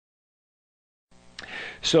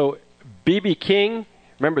So B.B. King,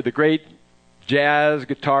 remember the great jazz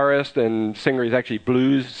guitarist and singer, he's actually a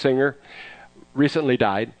blues singer, recently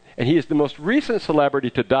died. And he is the most recent celebrity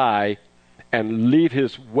to die and leave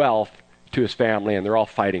his wealth to his family, and they're all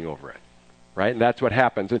fighting over it, right? And that's what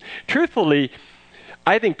happens. And truthfully,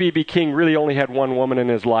 I think B.B. King really only had one woman in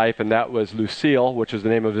his life, and that was Lucille, which is the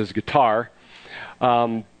name of his guitar.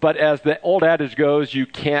 But as the old adage goes, you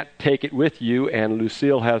can't take it with you, and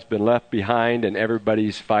Lucille has been left behind, and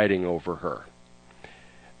everybody's fighting over her.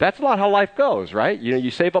 That's a lot how life goes, right? You know, you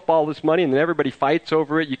save up all this money, and then everybody fights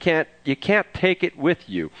over it. You can't take it with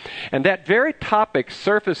you. And that very topic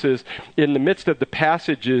surfaces in the midst of the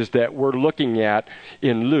passages that we're looking at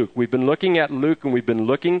in Luke. We've been looking at Luke, and we've been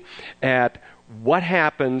looking at what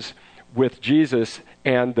happens with Jesus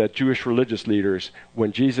and the Jewish religious leaders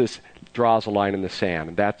when Jesus draws a line in the sand.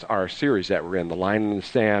 And that's our series that we're in, the Line in the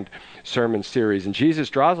Sand sermon series. And Jesus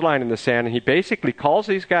draws a line in the sand, and he basically calls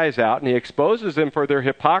these guys out, and he exposes them for their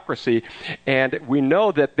hypocrisy. And we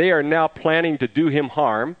know that they are now planning to do him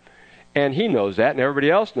harm. And he knows that, and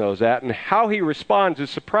everybody else knows that. And how he responds is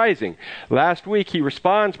surprising. Last week, he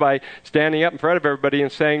responds by standing up in front of everybody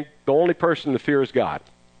and saying, the only person to fear is God,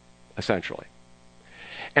 essentially.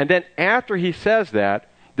 And then after he says that,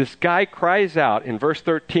 this guy cries out in verse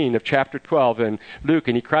 13 of chapter 12 in Luke,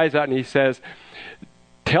 and he cries out and he says,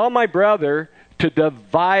 tell my brother to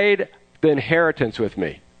divide the inheritance with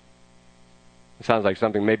me. It sounds like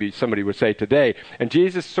something maybe somebody would say today. And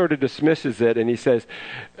Jesus sort of dismisses it, and he says,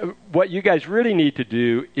 what you guys really need to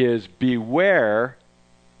do is beware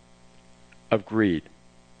of greed.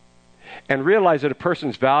 And realize that a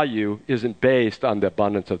person's value isn't based on the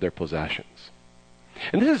abundance of their possessions.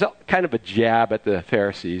 And this is kind of a jab at the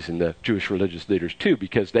Pharisees and the Jewish religious leaders too,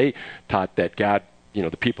 because they taught that God,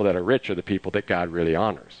 the people that are rich are the people that God really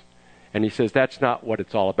honors. And he says that's not what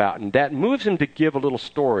it's all about. And that moves him to give a little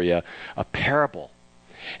story, a parable.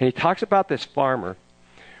 And he talks about this farmer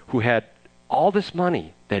who had all this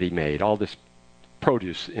money that he made, all this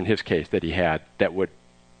produce in his case that he had that would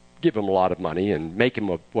give him a lot of money and make him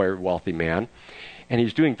a very wealthy man. And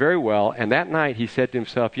he's doing very well. And that night he said to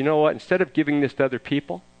himself, you know what? Instead of giving this to other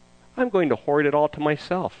people, I'm going to hoard it all to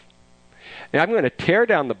myself. And I'm going to tear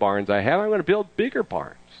down the barns I have. I'm going to build bigger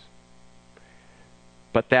barns.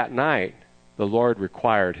 But that night, the Lord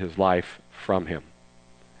required his life from him.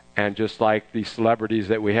 And just like these celebrities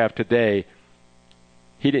that we have today,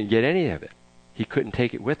 he didn't get any of it. He couldn't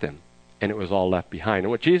take it with him. And it was all left behind. And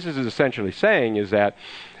what Jesus is essentially saying is that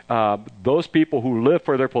those people who live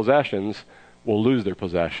for their possessions will lose their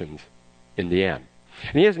possessions in the end.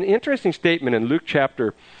 And he has an interesting statement in Luke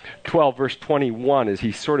chapter 12, verse 21, as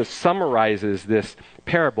he sort of summarizes this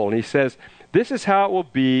parable. And he says, this is how it will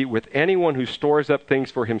be with anyone who stores up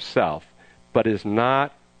things for himself, but is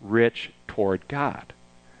not rich toward God.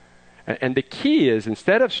 And the key is,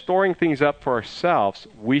 instead of storing things up for ourselves,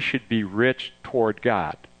 we should be rich toward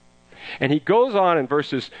God. And he goes on in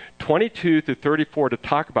verses 22 through 34 to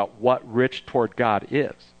talk about what rich toward God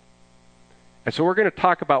is. And so we're going to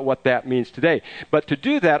talk about what that means today. But to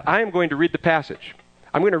do that, I am going to read the passage.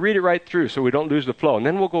 I'm going to read it right through so we don't lose the flow. And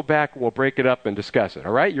then we'll go back and we'll break it up and discuss it.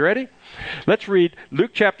 All right? You ready? Let's read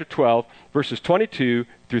Luke chapter 12, verses 22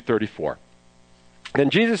 through 34.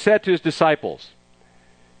 Then Jesus said to his disciples,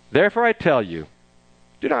 therefore I tell you,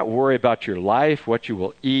 do not worry about your life, what you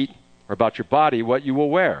will eat, or about your body, what you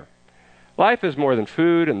will wear. Life is more than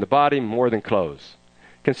food, and the body more than clothes.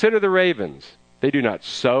 Consider the ravens. They do not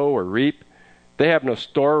sow or reap. They have no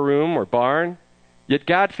storeroom or barn, yet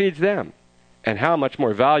God feeds them. And how much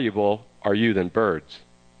more valuable are you than birds?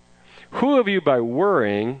 Who of you by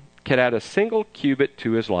worrying can add a single cubit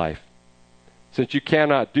to his life? Since you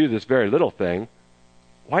cannot do this very little thing,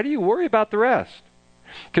 why do you worry about the rest?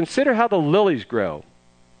 Consider how the lilies grow.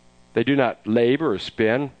 They do not labor or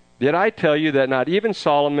spin. Yet I tell you that not even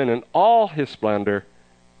Solomon in all his splendor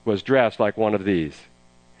was dressed like one of these.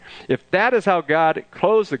 If that is how God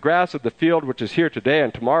clothes the grass of the field, which is here today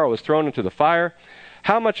and tomorrow is thrown into the fire,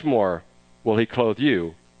 how much more will he clothe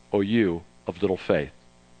you, O you of little faith?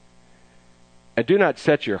 And do not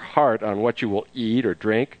set your heart on what you will eat or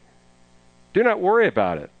drink. Do not worry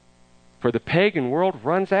about it, for the pagan world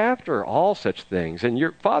runs after all such things, and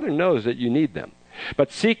your Father knows that you need them.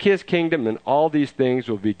 But seek his kingdom, and all these things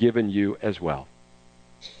will be given you as well.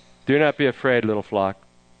 Do not be afraid, little flock,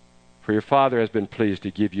 for your Father has been pleased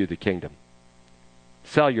to give you the kingdom.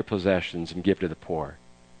 Sell your possessions and give to the poor.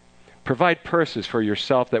 Provide purses for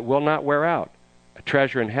yourself that will not wear out, a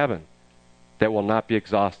treasure in heaven that will not be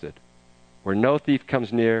exhausted, where no thief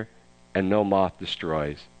comes near and no moth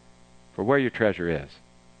destroys. For where your treasure is,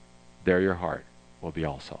 there your heart will be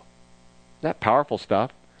also. Isn't that powerful stuff?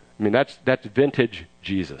 I mean, that's vintage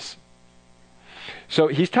Jesus. So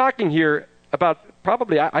he's talking here about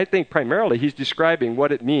probably, I think primarily, he's describing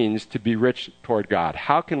what it means to be rich toward God.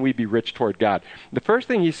 How can we be rich toward God? The first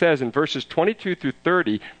thing he says in verses 22 through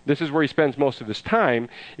 30, this is where he spends most of his time,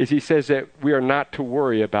 is he says that we are not to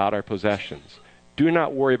worry about our possessions. Do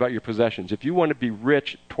not worry about your possessions. If you want to be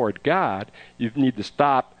rich toward God, you need to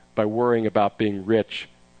stop by worrying about being rich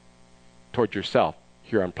toward yourself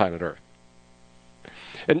here on planet Earth.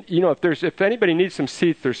 And, you know, if anybody needs some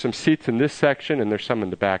seats, there's some seats in this section, and there's some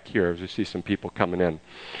in the back here, as you see some people coming in.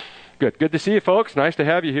 Good to see you, folks. Nice to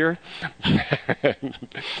have you here.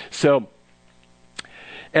 So,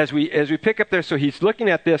 as we pick up there, so he's looking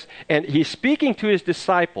at this, and he's speaking to his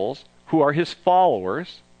disciples, who are his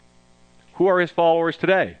followers. Who are his followers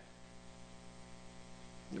today?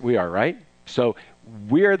 We are, right? So,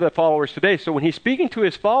 we are the followers today. So when he's speaking to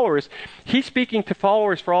his followers, he's speaking to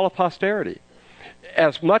followers for all of posterity.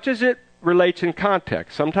 As much as it relates in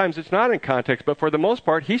context. Sometimes it's not in context, but for the most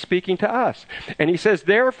part, he's speaking to us. And he says,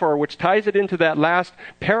 therefore, which ties it into that last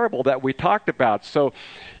parable that we talked about. So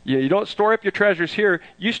you don't store up your treasures here,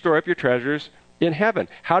 you store up your treasures in heaven.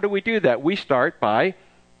 How do we do that? We start by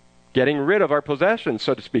getting rid of our possessions,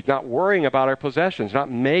 so to speak, not worrying about our possessions, not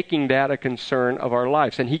making that a concern of our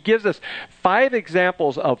lives. And he gives us 5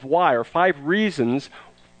 examples of why, or 5 reasons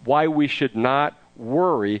why we should not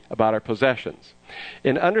worry about our possessions.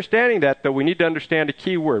 In understanding that, though, we need to understand a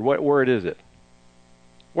key word. What word is it?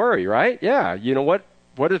 Worry, right? Yeah. You know what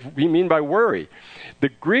does we mean by worry? The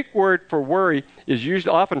Greek word for worry is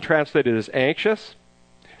often translated as anxious,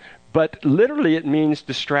 but literally it means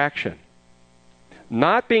distraction.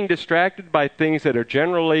 Not being distracted by things that are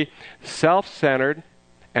generally self-centered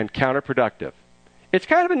and counterproductive. It's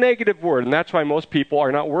kind of a negative word, and that's why most people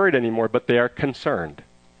are not worried anymore, but they are concerned.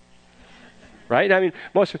 Right? I mean,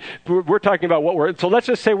 we're talking about so let's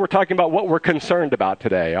just say we're talking about what we're concerned about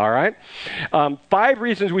today, all right? 5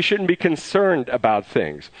 reasons we shouldn't be concerned about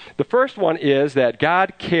things. The first one is that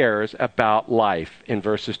God cares about life in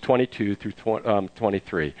verses 22 through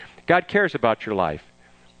 23. God cares about your life.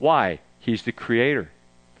 Why? He's the creator.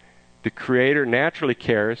 The creator naturally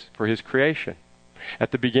cares for his creation.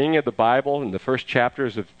 At the beginning of the Bible, in the first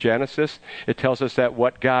chapters of Genesis, it tells us that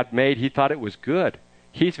what God made, he thought it was good.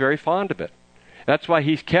 He's very fond of it. That's why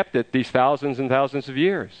he's kept it these thousands and thousands of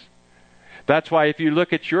years. That's why if you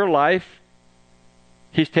look at your life,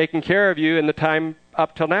 he's taken care of you in the time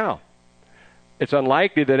up till now. It's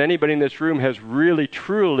unlikely that anybody in this room has really,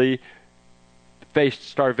 truly faced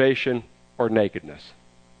starvation or nakedness.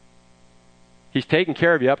 He's taken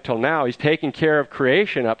care of you up till now. He's taken care of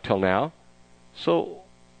creation up till now. So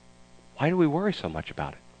why do we worry so much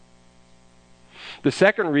about it? The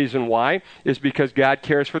second reason why is because God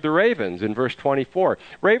cares for the ravens in verse 24.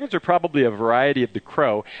 Ravens are probably a variety of the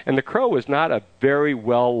crow, and the crow is not a very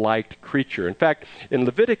well-liked creature. In fact, in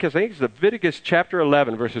Leviticus, I think it's Leviticus chapter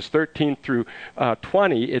 11, verses 13 through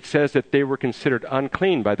 20, it says that they were considered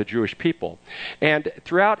unclean by the Jewish people. And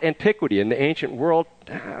throughout antiquity, in the ancient world,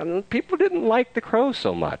 people didn't like the crow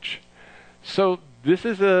so much. So this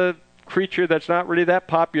is a creature that's not really that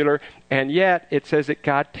popular, and yet it says that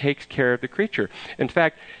God takes care of the creature. In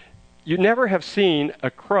fact, you never have seen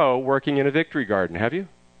a crow working in a victory garden, have you?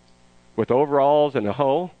 With overalls and a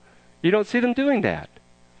hoe? You don't see them doing that.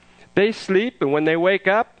 They sleep, and when they wake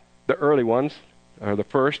up, the early ones are the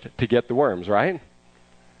first to get the worms, right?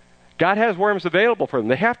 God has worms available for them.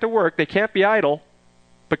 They have to work. They can't be idle,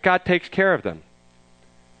 but God takes care of them.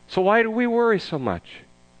 So why do we worry so much?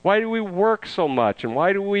 Why do we work so much? And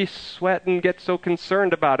why do we sweat and get so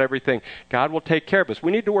concerned about everything? God will take care of us.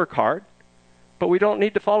 We need to work hard, but we don't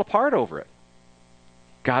need to fall apart over it.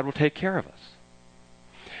 God will take care of us.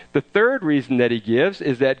 The third reason that he gives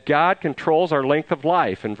is that God controls our length of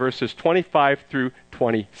life in verses 25 through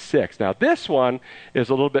 26. Now, this one is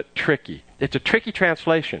a little bit tricky. It's a tricky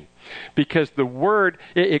translation because the word,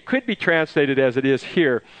 it could be translated as it is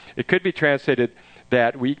here. It could be translated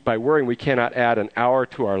that by worrying we cannot add an hour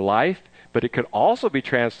to our life, but it could also be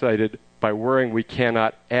translated by worrying we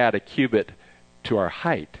cannot add a cubit to our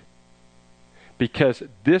height. Because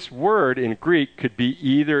this word in Greek could be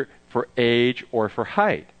either for age or for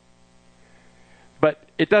height. But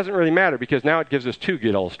it doesn't really matter because now it gives us 2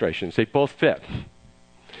 good illustrations. They both fit.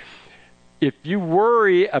 If you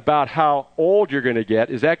worry about how old you're going to get,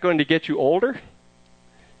 is that going to get you older?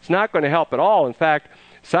 It's not going to help at all. In fact,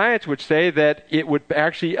 science would say that it would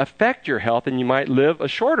actually affect your health and you might live a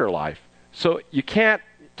shorter life. So you can't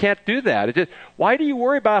do that. Why do you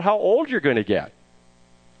worry about how old you're going to get?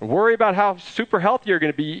 Worry about how super healthy you're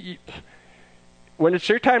going to be. When it's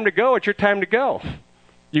your time to go, it's your time to go.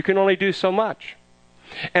 You can only do so much.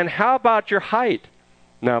 And how about your height?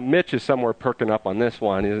 Now, Mitch is somewhere perking up on this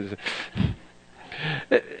one.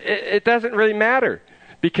 It doesn't really matter,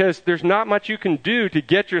 because there's not much you can do to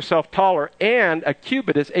get yourself taller, and a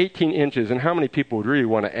cubit is 18 inches, and how many people would really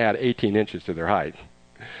want to add 18 inches to their height?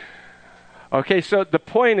 Okay, so the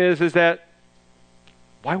point is that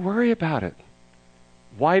why worry about it?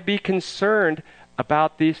 Why be concerned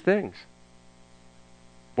about these things?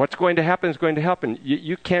 What's going to happen is going to happen.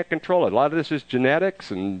 You can't control it. A lot of this is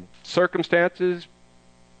genetics and circumstances.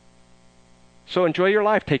 So enjoy your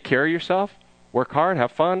life. Take care of yourself. Work hard.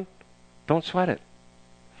 Have fun. Don't sweat it.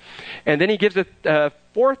 And then he gives a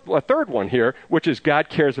third one here, which is God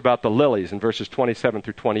cares about the lilies in verses 27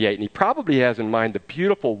 through 28. And he probably has in mind the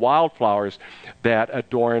beautiful wildflowers that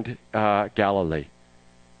adorned Galilee.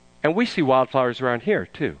 And we see wildflowers around here,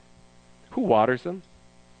 too. Who waters them?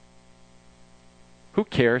 Who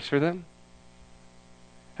cares for them?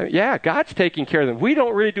 I mean, yeah, God's taking care of them. We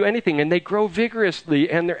don't really do anything, and they grow vigorously,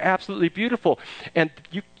 and they're absolutely beautiful. And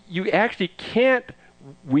you actually can't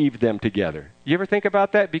weave them together. You ever think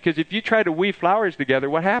about that? Because if you try to weave flowers together,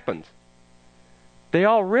 what happens? They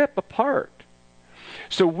all rip apart.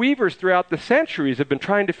 So weavers throughout the centuries have been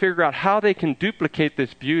trying to figure out how they can duplicate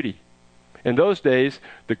this beauty. In those days,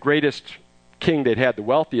 the greatest king they'd had, the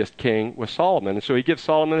wealthiest king, was Solomon. And so he gives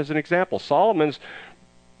Solomon as an example. Solomon's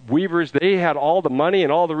weavers, they had all the money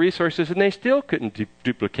and all the resources, and they still couldn't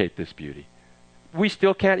duplicate this beauty. We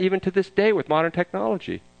still can't, even to this day, with modern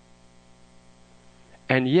technology.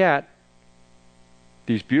 And yet,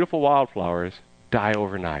 these beautiful wildflowers die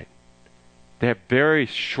overnight. They have very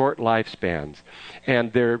short lifespans,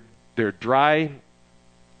 and their dry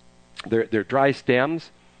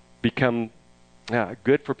stems become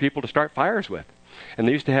good for people to start fires with. And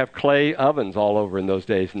they used to have clay ovens all over in those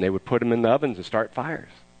days, and they would put them in the ovens and start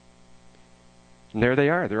fires. And there they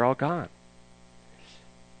are. They're all gone.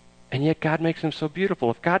 And yet God makes them so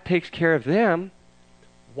beautiful. If God takes care of them,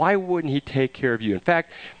 why wouldn't he take care of you? In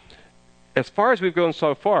fact, as far as we've gone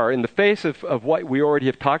so far, in the face of what we already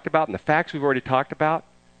have talked about and the facts we've already talked about,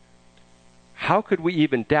 how could we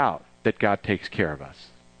even doubt that God takes care of us?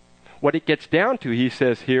 What it gets down to, he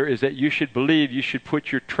says here, is that you should believe, you should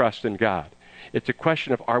put your trust in God. It's a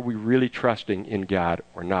question of, are we really trusting in God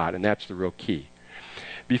or not? And that's the real key.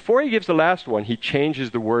 Before he gives the last one, he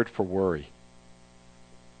changes the word for worry.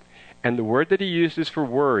 And the word that he uses for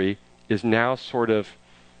worry is now sort of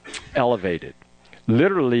elevated.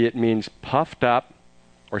 Literally, it means puffed up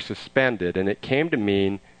or suspended, and it came to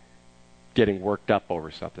mean getting worked up over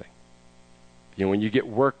something. You know, when you get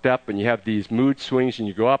worked up and you have these mood swings and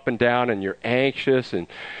you go up and down and you're anxious and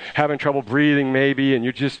having trouble breathing maybe, and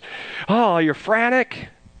you're just, you're frantic.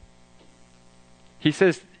 He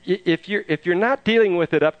says, if you're not dealing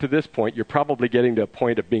with it up to this point, you're probably getting to a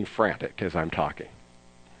point of being frantic as I'm talking.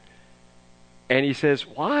 And he says,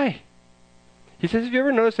 why? He says, have you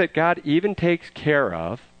ever noticed that God even takes care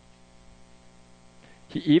of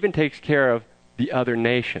the other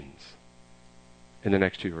nations in the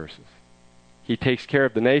next two verses? He takes care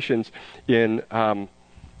of the nations in,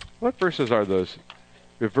 what verses are those?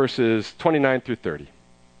 Verses 29 through 30.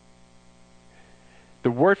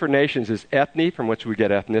 The word for nations is ethne, from which we get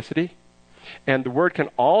ethnicity. And the word can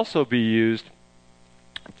also be used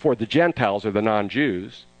for the Gentiles or the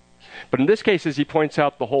non-Jews. But in this case, as he points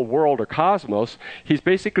out the whole world or cosmos, he's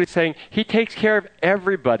basically saying he takes care of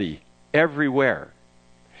everybody, everywhere.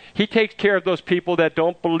 He takes care of those people that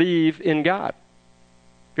don't believe in God.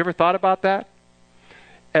 You ever thought about that?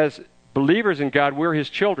 As believers in God, we're his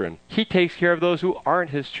children. He takes care of those who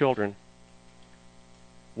aren't his children.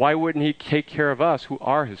 Why wouldn't he take care of us who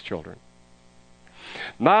are his children?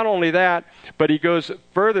 Not only that, but he goes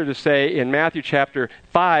further to say in Matthew chapter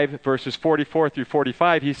 5, verses 44 through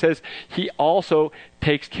 45, he says he also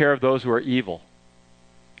takes care of those who are evil.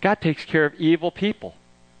 God takes care of evil people.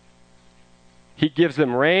 He gives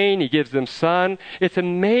them rain. He gives them sun. It's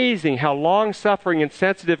amazing how long-suffering and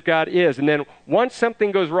sensitive God is. And then once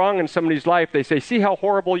something goes wrong in somebody's life, they say, see how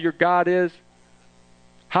horrible your God is?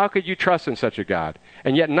 How could you trust in such a God?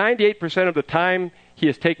 And yet 98% of the time, he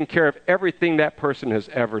has taken care of everything that person has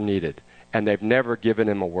ever needed. And they've never given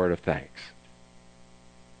him a word of thanks.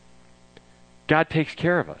 God takes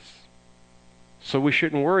care of us. So we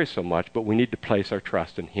shouldn't worry so much, but we need to place our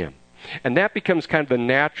trust in him. And that becomes kind of the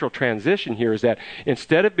natural transition here, is that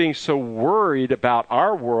instead of being so worried about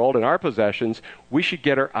our world and our possessions, we should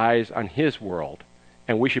get our eyes on his world.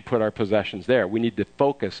 And we should put our possessions there. We need to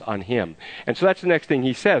focus on him. And so that's the next thing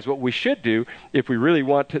he says. What we should do, if we really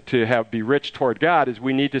want to be rich toward God, is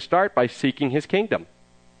we need to start by seeking his kingdom.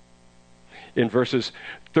 In verses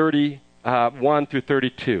 30 1 through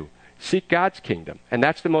 32. Seek God's kingdom. And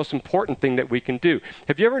that's the most important thing that we can do.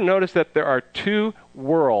 Have you ever noticed that there are two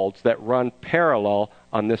worlds that run parallel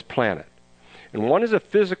on this planet? And one is a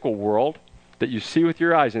physical world that you see with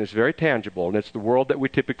your eyes, and it's very tangible, and it's the world that we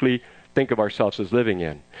typically think of ourselves as living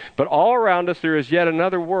in. But all around us there is yet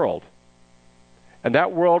another world. And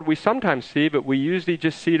that world we sometimes see, but we usually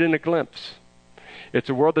just see it in a glimpse. It's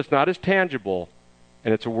a world that's not as tangible,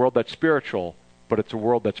 and it's a world that's spiritual, but it's a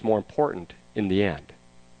world that's more important in the end.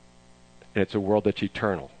 And it's a world that's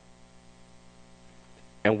eternal.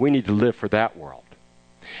 And we need to live for that world.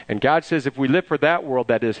 And God says if we live for that world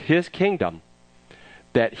that is His kingdom,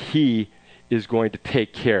 that He is going to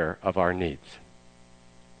take care of our needs.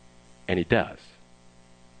 And He does.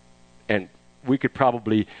 And we could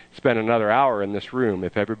probably spend another hour in this room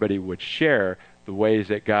if everybody would share the ways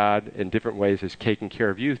that God, in different ways, has taken care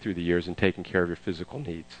of you through the years and taken care of your physical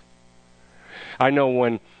needs. I know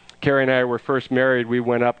when Carrie and I were first married, we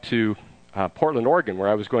went up to Portland, Oregon, where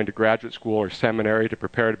I was going to graduate school or seminary to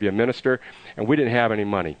prepare to be a minister, and we didn't have any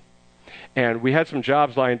money. And we had some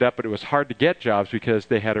jobs lined up, but it was hard to get jobs because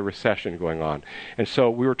they had a recession going on. And so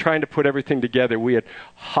we were trying to put everything together. We had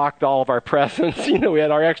hawked all of our presents. We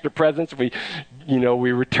had our extra presents. We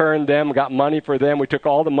returned them, got money for them. We took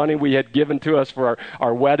all the money we had given to us for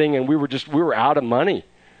our wedding, and we were out of money.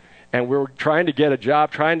 And we were trying to get a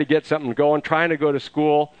job, trying to get something going, trying to go to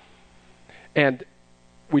school. And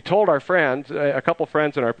we told our friends, a couple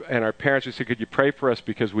friends and our parents, we said, could you pray for us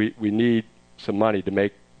because we need some money to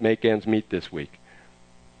make ends meet this week.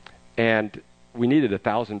 And we needed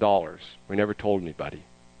 $1,000. We never told anybody.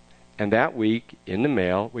 And that week, in the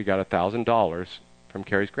mail, we got $1,000 from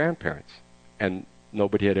Carrie's grandparents. And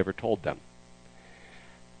nobody had ever told them.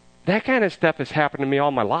 That kind of stuff has happened to me all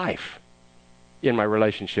my life in my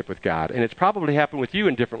relationship with God. And it's probably happened with you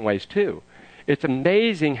in different ways too. It's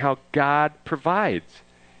amazing how God provides.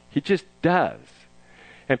 He just does.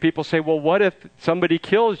 And people say, well, what if somebody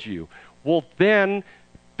kills you? Well, then,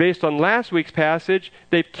 based on last week's passage,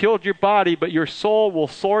 they've killed your body, but your soul will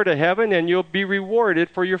soar to heaven and you'll be rewarded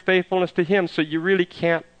for your faithfulness to Him. So you really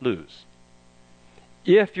can't lose.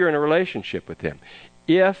 If you're in a relationship with Him.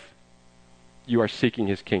 If you are seeking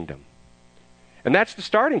His kingdom. And that's the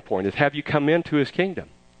starting point, is have you come into His kingdom?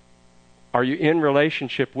 Are you in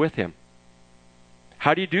relationship with Him?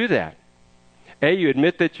 How do you do that? A, you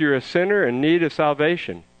admit that you're a sinner in need of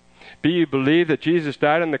salvation. B, you believe that Jesus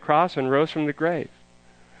died on the cross and rose from the grave.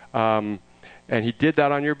 And He did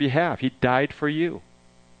that on your behalf. He died for you.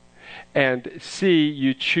 And C,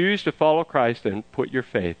 you choose to follow Christ and put your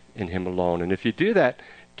faith in Him alone. And if you do that,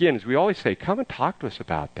 again, as we always say, come and talk to us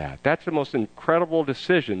about that. That's the most incredible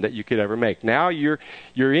decision that you could ever make. Now you're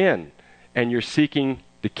in, and you're seeking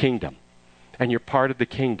the kingdom. And you're part of the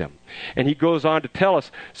kingdom. And He goes on to tell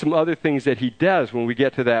us some other things that He does when we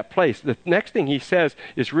get to that place. The next thing He says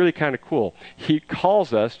is really kind of cool.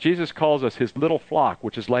 Jesus calls us His little flock,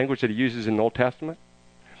 which is language that He uses in the Old Testament.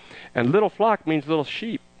 And little flock means little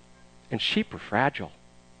sheep. And sheep are fragile.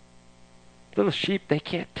 Little sheep, they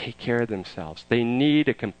can't take care of themselves. They need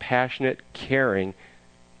a compassionate, caring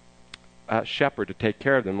shepherd to take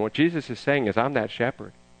care of them. What Jesus is saying is, I'm that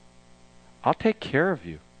shepherd. I'll take care of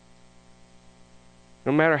you.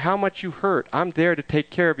 No matter how much you hurt, I'm there to take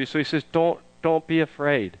care of you. So He says, don't be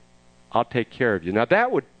afraid. I'll take care of you. Now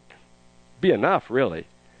that would be enough, really.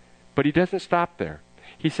 But He doesn't stop there.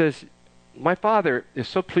 He says, my Father is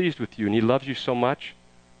so pleased with you and He loves you so much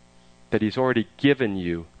that He's already given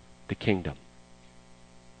you the kingdom.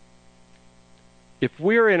 If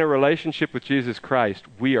we're in a relationship with Jesus Christ,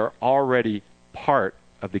 we are already part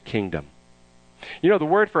of the kingdom. The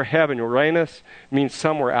word for heaven, Uranus, means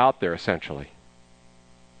somewhere out there, essentially.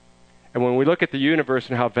 And when we look at the universe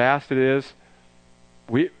and how vast it is,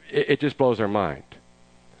 it just blows our mind.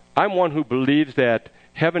 I'm one who believes that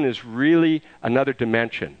heaven is really another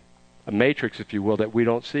dimension, a matrix, if you will, that we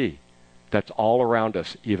don't see. That's all around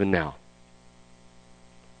us, even now.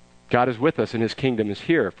 God is with us, and His kingdom is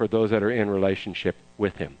here for those that are in relationship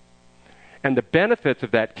with Him. And the benefits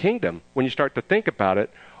of that kingdom, when you start to think about it,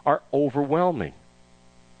 are overwhelming.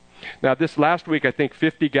 Now, this last week, I think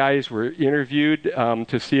 50 guys were interviewed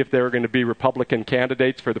to see if they were going to be Republican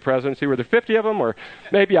candidates for the presidency. Were there 50 of them? Or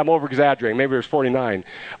maybe I'm over-exaggerating. Maybe there's 49.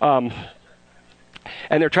 And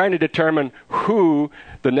they're trying to determine who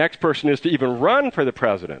the next person is to even run for the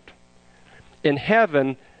president. In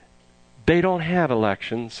heaven, they don't have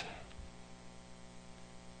elections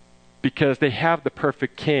because they have the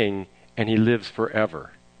perfect king, and He lives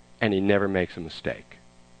forever, and He never makes a mistake.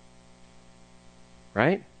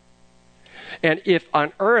 Right? And if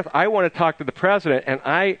on earth I want to talk to the president and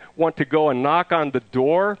I want to go and knock on the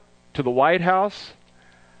door to the White House,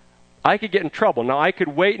 I could get in trouble. Now, I could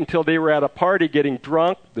wait until they were at a party getting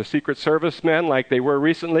drunk, the Secret Service men like they were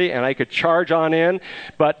recently, and I could charge on in,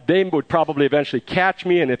 but they would probably eventually catch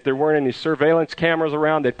me, and if there weren't any surveillance cameras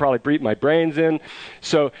around, they'd probably beat my brains in.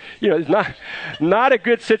 So, it's not a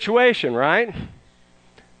good situation, right?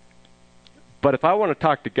 But if I want to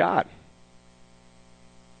talk to God,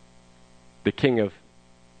 the king of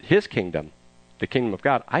his kingdom, the kingdom of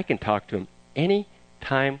God, I can talk to him any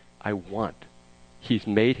time I want. He's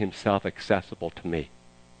made himself accessible to me.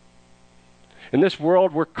 In this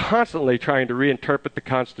world, we're constantly trying to reinterpret the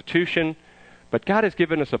Constitution, but God has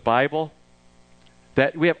given us a Bible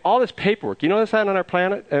that we have all this paperwork. You notice that on our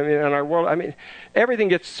planet, in our world? Everything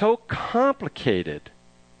gets so complicated,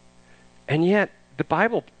 and yet the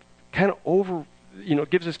Bible kind of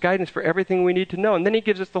gives us guidance for everything we need to know. And then he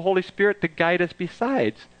gives us the Holy Spirit to guide us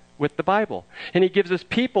besides with the Bible. And he gives us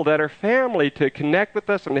people that are family to connect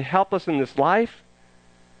with us and to help us in this life,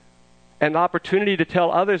 and the opportunity to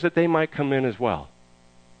tell others that they might come in as well.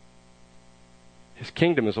 His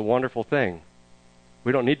kingdom is a wonderful thing.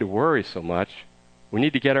 We don't need to worry so much. We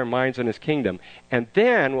need to get our minds on his kingdom. And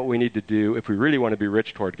then what we need to do, if we really want to be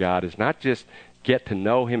rich toward God, is not just get to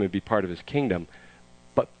know him and be part of his kingdom,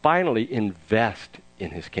 but finally invest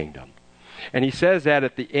in his kingdom. And he says that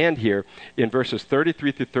at the end here in verses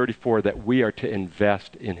 33 through 34 that we are to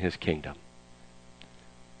invest in his kingdom.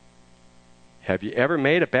 Have you ever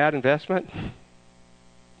made a bad investment?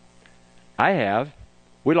 I have.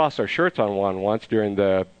 We lost our shirts on one once during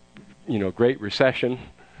the, Great Recession.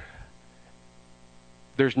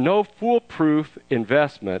 There's no foolproof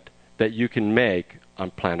investment that you can make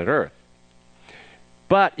on planet Earth.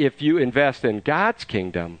 But if you invest in God's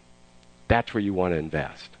kingdom, that's where you want to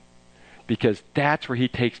invest, because that's where he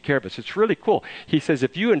takes care of us. It's really cool. He says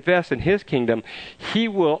if you invest in his kingdom, he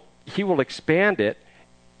will expand it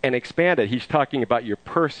and expand it. He's talking about your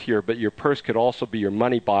purse here, but your purse could also be your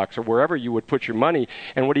money box or wherever you would put your money.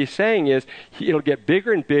 And what he's saying is it'll get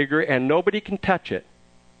bigger and bigger, and nobody can touch it.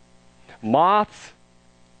 Moths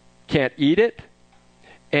can't eat it,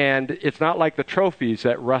 and it's not like the trophies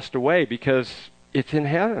that rust away, because it's in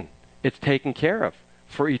heaven. It's taken care of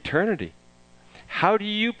for eternity. How do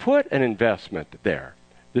you put an investment there?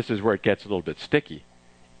 This is where it gets a little bit sticky.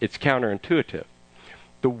 It's counterintuitive.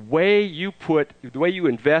 The way you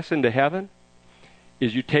invest into heaven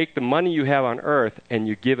is you take the money you have on earth and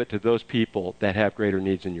you give it to those people that have greater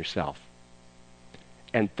needs than yourself.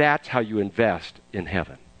 And that's how you invest in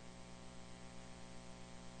heaven.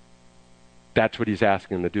 That's what he's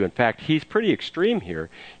asking them to do. In fact, he's pretty extreme here.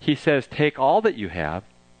 He says, take all that you have,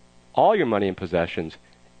 all your money and possessions,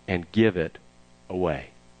 and give it away.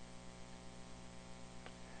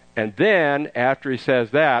 And then, after he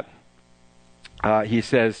says that, he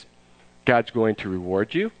says, God's going to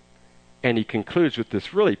reward you. And he concludes with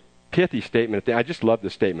this really pithy statement. I just love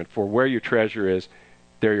this statement. For where your treasure is,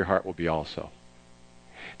 there your heart will be also.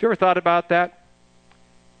 Have you ever thought about that?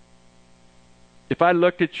 If I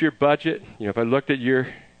looked at your budget, if I looked at your,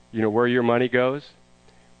 where your money goes,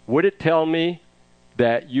 would it tell me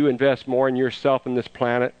that you invest more in yourself and this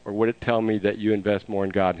planet, or would it tell me that you invest more in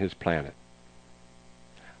God and his planet?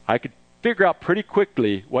 I could figure out pretty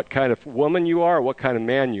quickly what kind of woman you are, what kind of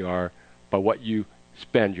man you are, by what you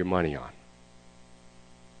spend your money on.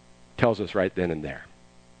 Tells us right then and there.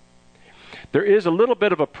 There is a little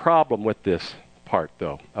bit of a problem with this part,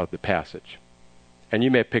 though, of the passage. And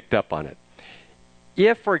you may have picked up on it.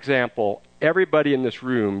 If, for example, everybody in this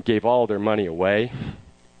room gave all their money away,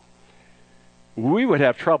 we would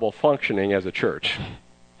have trouble functioning as a church.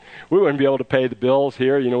 We wouldn't be able to pay the bills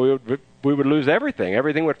here. We would lose everything.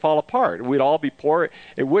 Everything would fall apart. We'd all be poor.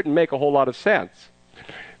 It wouldn't make a whole lot of sense.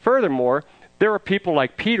 Furthermore, there were people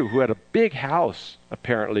like Peter who had a big house,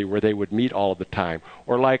 apparently, where they would meet all of the time.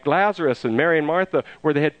 Or like Lazarus and Mary and Martha,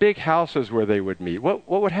 where they had big houses where they would meet. What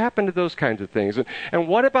would happen to those kinds of things? And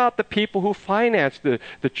what about the people who financed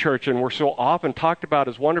the church and were so often talked about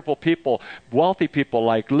as wonderful people, wealthy people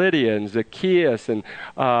like Lydia and Zacchaeus and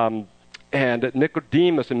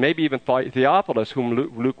Nicodemus and maybe even Theophilus, whom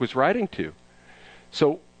Luke was writing to?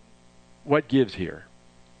 So what gives here?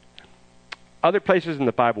 Other places in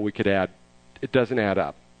the Bible we could add, it doesn't add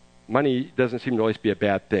up. Money doesn't seem to always be a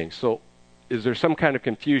bad thing. So is there some kind of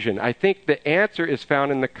confusion? I think the answer is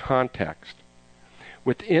found in the context.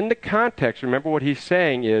 Within the context, remember what he's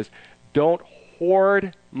saying is, don't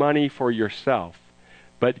hoard money for yourself,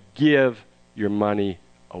 but give your money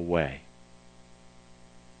away.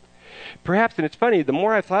 Perhaps, and it's funny, the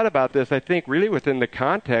more I thought about this, I think really within the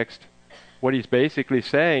context, what he's basically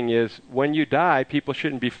saying is, when you die, people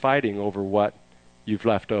shouldn't be fighting over what you've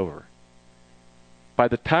left over. By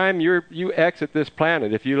the time you exit this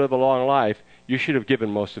planet, if you live a long life, you should have given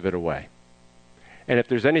most of it away. And if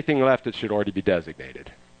there's anything left, it should already be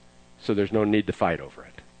designated. So there's no need to fight over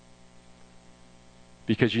it.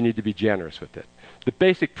 Because you need to be generous with it. The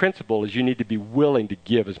basic principle is you need to be willing to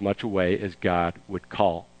give as much away as God would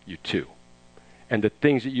call you to. And the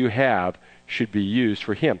things that you have should be used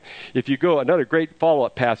for Him. If you go, another great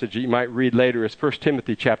follow-up passage that you might read later is 1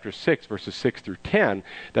 Timothy chapter 6, verses 6 through 10,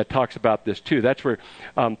 that talks about this too. That's where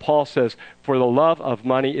Paul says, "For the love of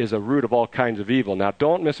money is a root of all kinds of evil." Now,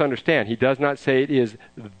 don't misunderstand. He does not say it is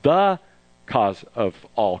the cause of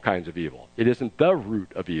all kinds of evil. It isn't the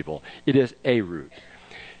root of evil. It is a root.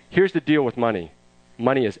 Here's the deal with money.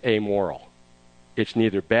 Money is amoral. It's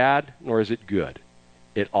neither bad nor is it good.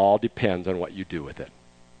 It all depends on what you do with it.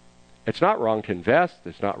 It's not wrong to invest.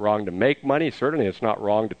 It's not wrong to make money. Certainly it's not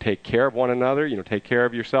wrong to take care of one another, take care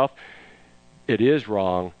of yourself. It is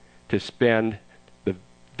wrong to spend the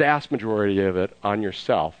vast majority of it on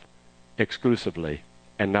yourself exclusively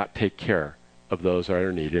and not take care of those that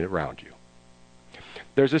are needed around you.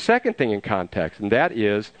 There's a second thing in context, and that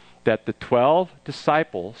is that the 12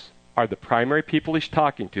 disciples are the primary people he's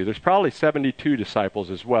talking to. There's probably 72 disciples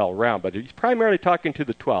as well around, but he's primarily talking to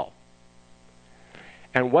the 12.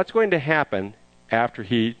 And what's going to happen after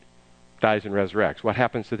he dies and resurrects? What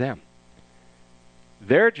happens to them?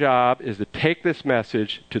 Their job is to take this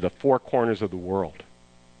message to the four corners of the world.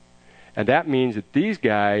 And that means that these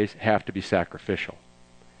guys have to be sacrificial.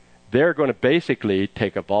 They're going to basically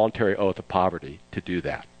take a voluntary oath of poverty to do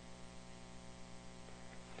that.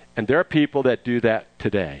 And there are people that do that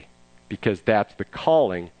today because that's the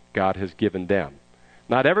calling God has given them.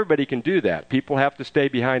 Not everybody can do that. People have to stay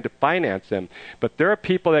behind to finance them. But there are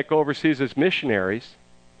people that go overseas as missionaries.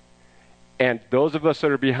 And those of us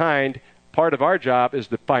that are behind, part of our job is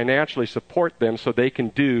to financially support them so they can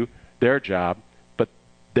do their job. But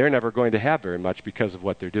they're never going to have very much because of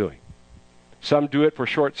what they're doing. Some do it for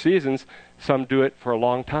short seasons. Some do it for a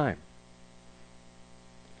long time.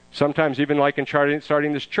 Sometimes even like in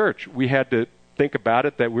starting this church, we had to think about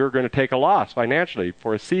it that we were going to take a loss financially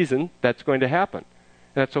for a season. That's going to happen.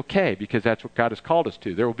 And that's okay because that's what God has called us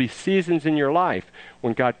to. There will be seasons in your life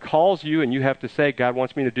when God calls you and you have to say, God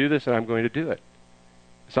wants me to do this and I'm going to do it.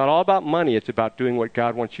 It's not all about money. It's about doing what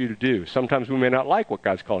God wants you to do. Sometimes we may not like what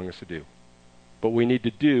God's calling us to do. But we need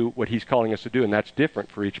to do what He's calling us to do, and that's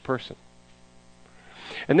different for each person.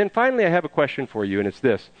 And then finally, I have a question for you, and it's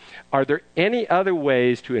this. Are there any other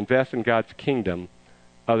ways to invest in God's kingdom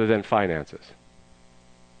other than finances?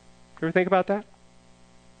 You ever think about that?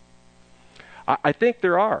 I think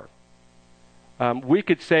there are. We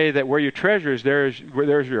could say that where your treasure is, there's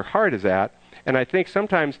your heart is at. And I think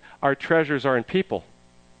sometimes our treasures are in people.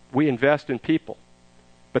 We invest in people.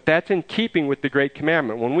 But that's in keeping with the Great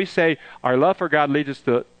Commandment. When we say our love for God leads us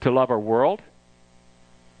to love our world,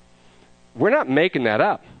 we're not making that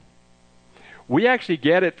up. We actually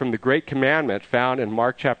get it from the Great Commandment found in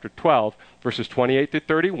Mark chapter 12, verses 28 to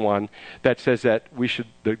 31, that says that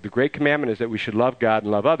the Great Commandment is that we should love God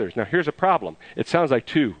and love others. Now, here's a problem. It sounds like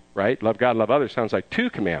two, right? Love God and love others sounds like two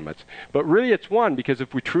commandments. But really it's one, because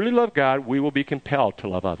if we truly love God, we will be compelled to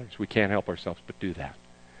love others. We can't help ourselves but do that.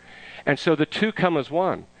 And so the two come as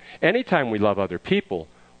one. Anytime we love other people,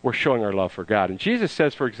 we're showing our love for God. And Jesus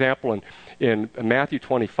says, for example, in Matthew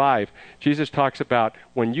 25, Jesus talks about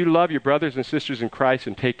when you love your brothers and sisters in Christ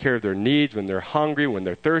and take care of their needs, when they're hungry, when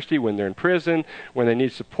they're thirsty, when they're in prison, when they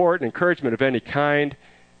need support and encouragement of any kind,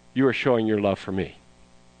 you are showing your love for me.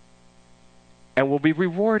 And we'll be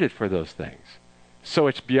rewarded for those things. So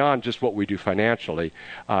it's beyond just what we do financially.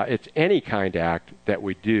 It's any kind of act that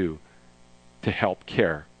we do to help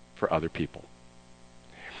care for other people.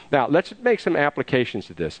 Now, let's make some applications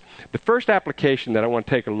to this. The first application that I want to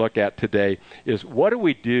take a look at today is what do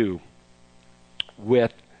we do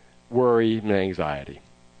with worry and anxiety?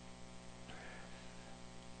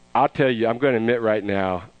 I'll tell you, I'm going to admit right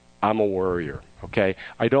now, I'm a worrier, okay?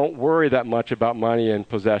 I don't worry that much about money and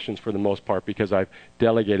possessions for the most part because I've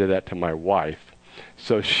delegated that to my wife.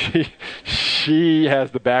 So she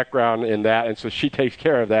has the background in that, and so she takes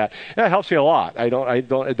care of that. That helps me a lot. I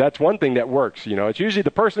don't. That's one thing that works. It's usually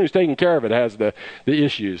the person who's taking care of it has the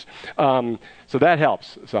issues. So that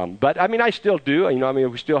helps some. But I still do.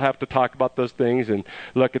 We still have to talk about those things and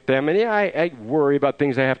look at them. And I worry about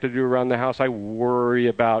things I have to do around the house. I worry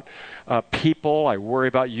about people. I worry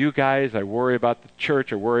about you guys. I worry about the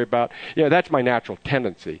church. I worry about. That's my natural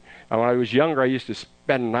tendency. When I was younger, I used to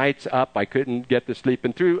spend nights up. I couldn't get to sleep.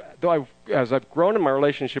 And as I've grown in my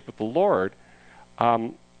relationship with the Lord,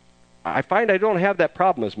 I find I don't have that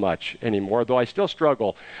problem as much anymore, though I still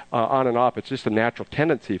struggle on and off. It's just a natural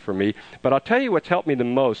tendency for me. But I'll tell you what's helped me the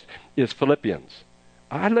most is Philippians.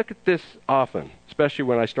 I look at this often, especially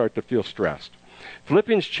when I start to feel stressed.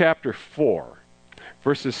 Philippians chapter 4,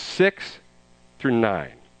 verses 6 through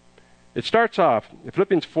 9. It starts off, in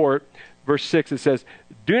Philippians 4, verse 6, it says,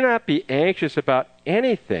 "Do not be anxious about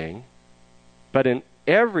anything, but in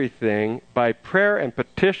everything, by prayer and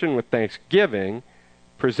petition with thanksgiving,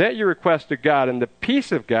 present your request to God, and the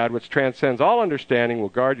peace of God, which transcends all understanding, will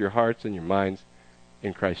guard your hearts and your minds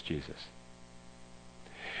in Christ Jesus."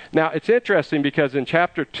 Now, it's interesting because in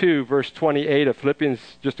chapter 2, verse 28 of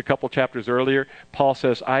Philippians, just a couple chapters earlier, Paul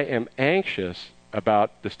says, "I am anxious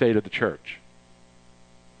about the state of the church."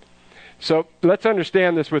 So let's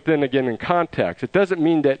understand this within, again, in context. It doesn't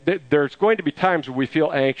mean that there's going to be times when we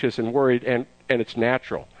feel anxious and worried, and it's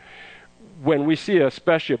natural. When we see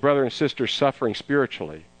especially a brother and sister suffering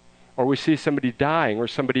spiritually, or we see somebody dying, or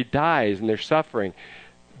somebody dies and they're suffering,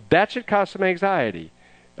 that should cause some anxiety.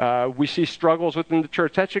 We see struggles within the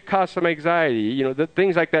church, that should cause some anxiety.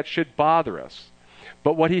 Things like that should bother us.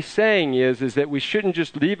 But what he's saying is that we shouldn't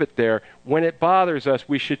just leave it there. When it bothers us,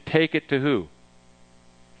 we should take it to who?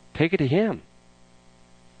 Take it to him.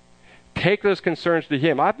 Take those concerns to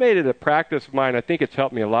him. I've made it a practice of mine. I think it's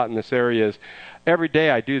helped me a lot in this area. Is every day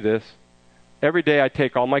I do this. Every day I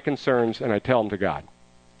take all my concerns and I tell them to God.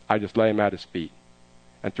 I just lay them at his feet.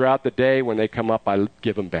 And throughout the day, when they come up, I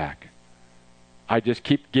give them back. I just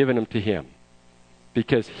keep giving them to him.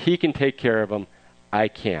 Because he can take care of them. I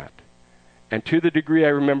can't. And to the degree I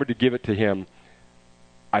remember to give it to him,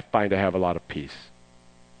 I find I have a lot of peace.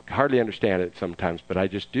 I hardly understand it sometimes, but I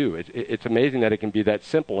just do. It's amazing that it can be that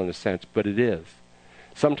simple in a sense, but it is.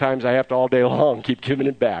 Sometimes I have to all day long keep giving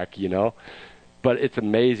it back, But it's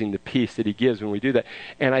amazing the peace that he gives when we do that.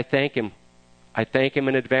 And I thank him. I thank him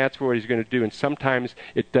in advance for what he's going to do. And sometimes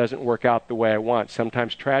it doesn't work out the way I want.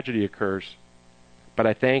 Sometimes tragedy occurs. But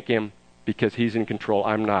I thank him because he's in control.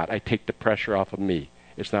 I'm not. I take the pressure off of me.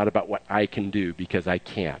 It's not about what I can do because I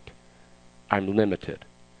can't. I'm limited.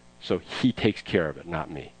 So he takes care of it,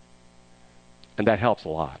 not me. And that helps a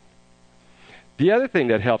lot. The other thing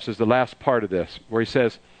that helps is the last part of this, where he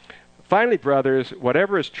says, "Finally, brothers,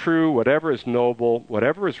 whatever is true, whatever is noble,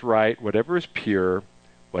 whatever is right, whatever is pure,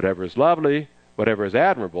 whatever is lovely, whatever is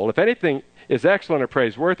admirable, if anything is excellent or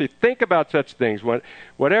praiseworthy, think about such things.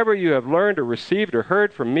 Whatever you have learned or received or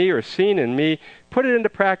heard from me or seen in me, put it into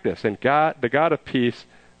practice, and the God of peace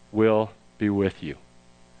will be with you."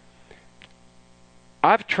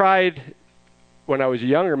 I've tried, when I was a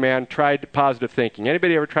younger man, tried positive thinking.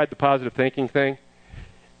 Anybody ever tried the positive thinking thing?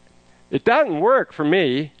 It doesn't work for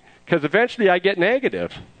me, because eventually I get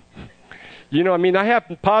negative. I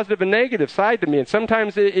have positive and negative side to me, and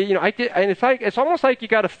sometimes, and it's almost like you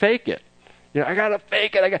got to fake it. I got to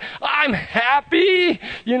fake it. I'm happy.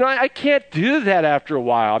 I can't do that after a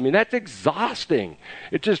while. That's exhausting.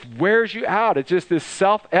 It just wears you out. It's just this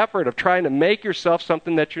self-effort of trying to make yourself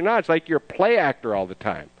something that you're not. It's like you're a play actor all the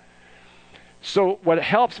time. So what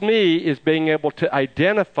helps me is being able to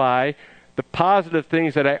identify the positive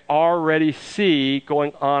things that I already see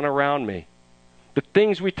going on around me. The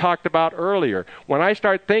things we talked about earlier. When I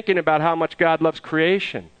start thinking about how much God loves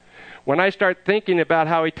creation, when I start thinking about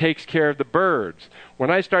how he takes care of the birds, when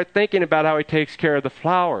I start thinking about how he takes care of the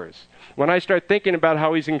flowers, when I start thinking about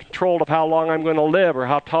how he's in control of how long I'm going to live or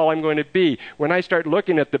how tall I'm going to be, when I start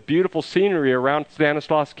looking at the beautiful scenery around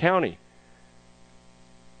Stanislaus County,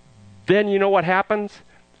 then you know what happens?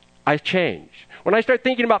 I change. When I start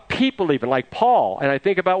thinking about people even, like Paul, and I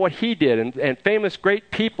think about what he did, and famous great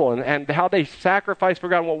people, and how they sacrificed for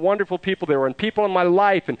God, and what wonderful people they were, and people in my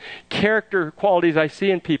life, and character qualities I see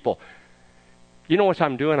in people, you know what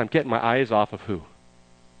I'm doing? I'm getting my eyes off of who?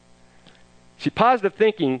 See, positive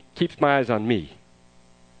thinking keeps my eyes on me.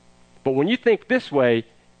 But when you think this way,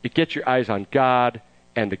 it gets your eyes on God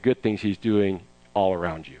and the good things he's doing all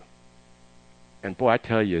around you. And boy, I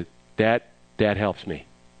tell you, that helps me.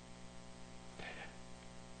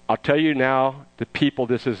 I'll tell you now, the people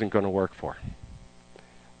this isn't going to work for.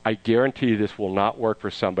 I guarantee you this will not work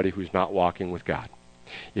for somebody who's not walking with God.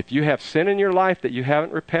 If you have sin in your life that you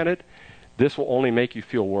haven't repented, this will only make you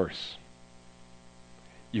feel worse.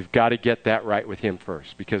 You've got to get that right with him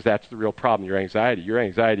first, because that's the real problem, your anxiety. Your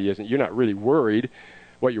anxiety isn't, you're not really worried.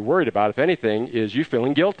 What you're worried about, if anything, is you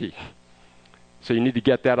feeling guilty. So you need to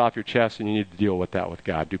get that off your chest, and you need to deal with that with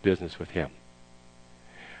God, do business with him.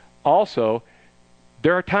 Also,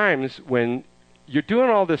 there are times when you're doing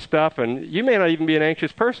all this stuff, and you may not even be an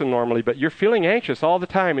anxious person normally, but you're feeling anxious all the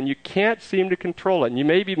time, and you can't seem to control it, and you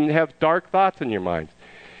maybe even have dark thoughts in your mind.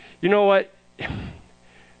 You know what?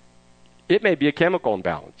 It may be a chemical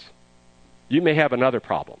imbalance. You may have another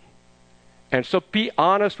problem. And so be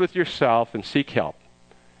honest with yourself and seek help.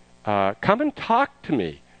 Come and talk to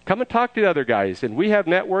me. Come and talk to the other guys. And we have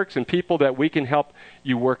networks and people that we can help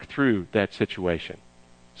you work through that situation.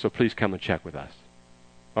 So please come and check with us.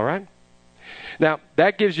 All right? Now,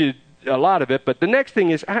 that gives you a lot of it, but the next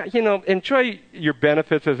thing is, enjoy your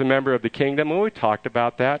benefits as a member of the kingdom. And we talked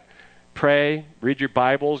about that. Pray, read your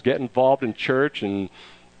Bibles, get involved in church and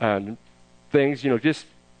things. Just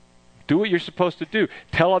do what you're supposed to do.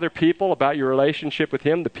 Tell other people about your relationship with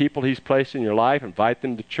Him, the people He's placed in your life. Invite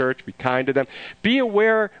them to church. Be kind to them. Be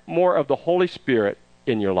aware more of the Holy Spirit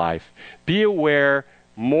in your life. Be aware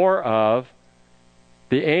more of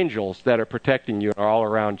the angels that are protecting you and are all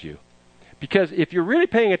around you. Because if you're really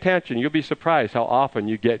paying attention, you'll be surprised how often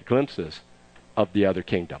you get glimpses of the other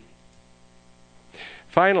kingdom.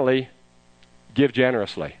 Finally, give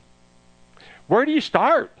generously. Where do you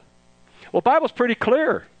start? Well, the Bible's pretty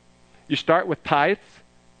clear. You start with tithes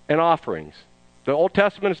and offerings. The Old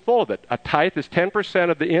Testament is full of it. A tithe is 10%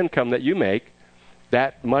 of the income that you make.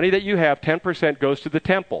 That money that you have, 10% goes to the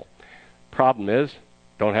temple. Problem is,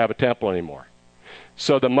 don't have a temple anymore.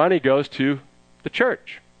 So the money goes to the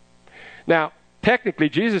church. Now, technically,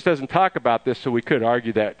 Jesus doesn't talk about this, so we could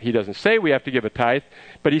argue that He doesn't say we have to give a tithe,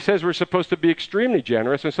 but He says we're supposed to be extremely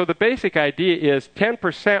generous. And so the basic idea is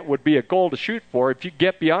 10% would be a goal to shoot for. If you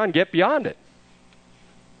get beyond it.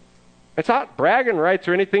 It's not bragging rights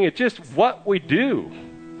or anything. It's just what we do.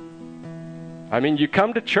 I mean, you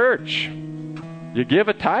come to church. You give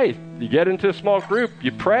a tithe. You get into a small group.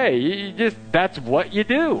 You pray. That's what you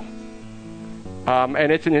do.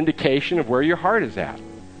 And it's an indication of where your heart is at.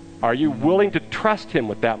 Are you willing to trust Him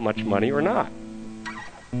with that much money or not?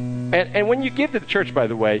 And when you give to the church, by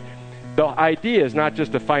the way, the idea is not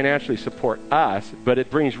just to financially support us, but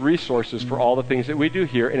it brings resources for all the things that we do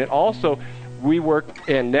here. And it also, we work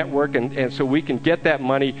and network, and so we can get that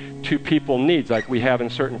money to people needs, like we have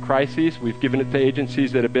in certain crises. We've given it to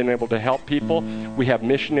agencies that have been able to help people. We have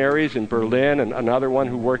missionaries in Berlin and another one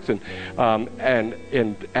who works in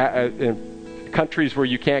countries where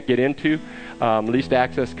you can't get into. Least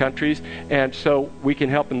access countries, and so we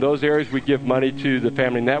can help in those areas. We give money to the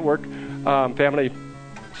Family Network, Family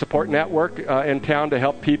Support Network in town to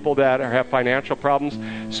help people that have financial problems.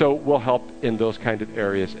 So we'll help in those kind of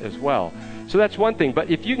areas as well. So that's one thing.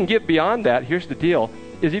 But if you can give beyond that, here's the deal: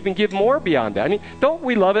 is you can give more beyond that. I mean, don't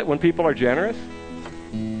we love it when people are generous?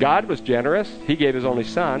 God was generous. He gave His only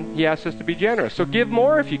Son. He asked us to be generous. So give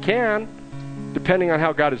more if you can, depending on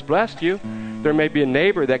how God has blessed you. There may be a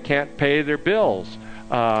neighbor that can't pay their bills,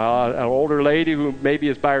 an older lady who maybe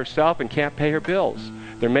is by herself and can't pay her bills.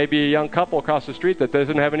 There may be a young couple across the street that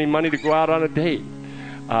doesn't have any money to go out on a date.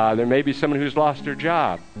 There may be someone who's lost their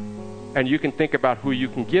job. And you can think about who you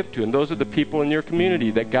can give to. And those are the people in your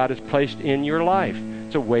community that God has placed in your life.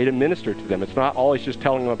 It's a way to minister to them. It's not always just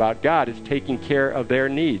telling them about God. It's taking care of their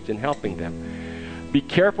needs and helping them. Be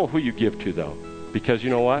careful who you give to, though, because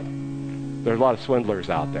you know what? There's a lot of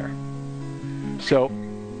swindlers out there. So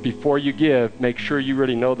before you give, make sure you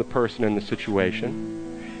really know the person in the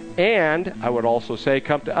situation. And I would also say,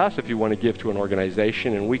 come to us if you want to give to an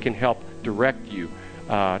organization, and we can help direct you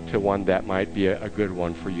to one that might be a good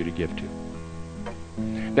one for you to give to.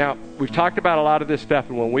 Now, we've talked about a lot of this stuff,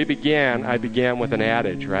 and when we began, I began with an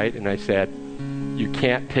adage, right? And I said, you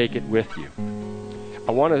can't take it with you.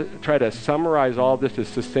 I want to try to summarize all this as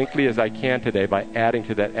succinctly as I can today by adding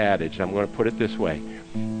to that adage. I'm going to put it this way.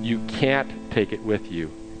 You can't take it with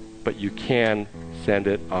you, but you can send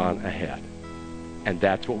it on ahead. And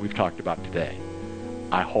that's what we've talked about today.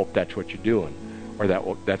 I hope that's what you're doing, or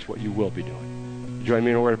that's what you will be doing. Join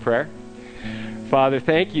me in a word of prayer. Father,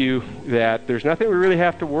 thank you that there's nothing we really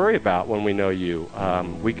have to worry about when we know you.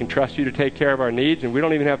 We can trust you to take care of our needs, and we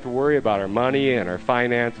don't even have to worry about our money and our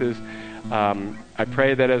finances. I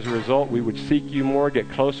pray that as a result we would seek you more, get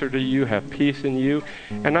closer to you, have peace in you,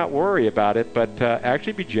 and not worry about it, but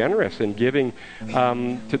actually be generous in giving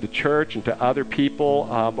to the church and to other people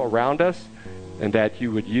around us, and that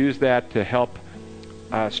you would use that to help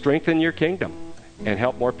strengthen your kingdom and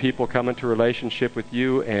help more people come into relationship with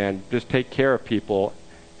you and just take care of people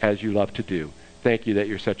as you love to do. Thank you that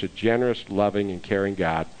you're such a generous, loving, and caring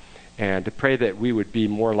God, and to pray that we would be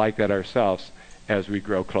more like that ourselves as we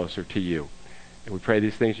grow closer to you. And we pray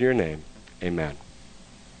these things in your name. Amen.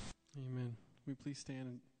 Amen. Will you please stand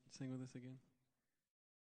and sing with us again?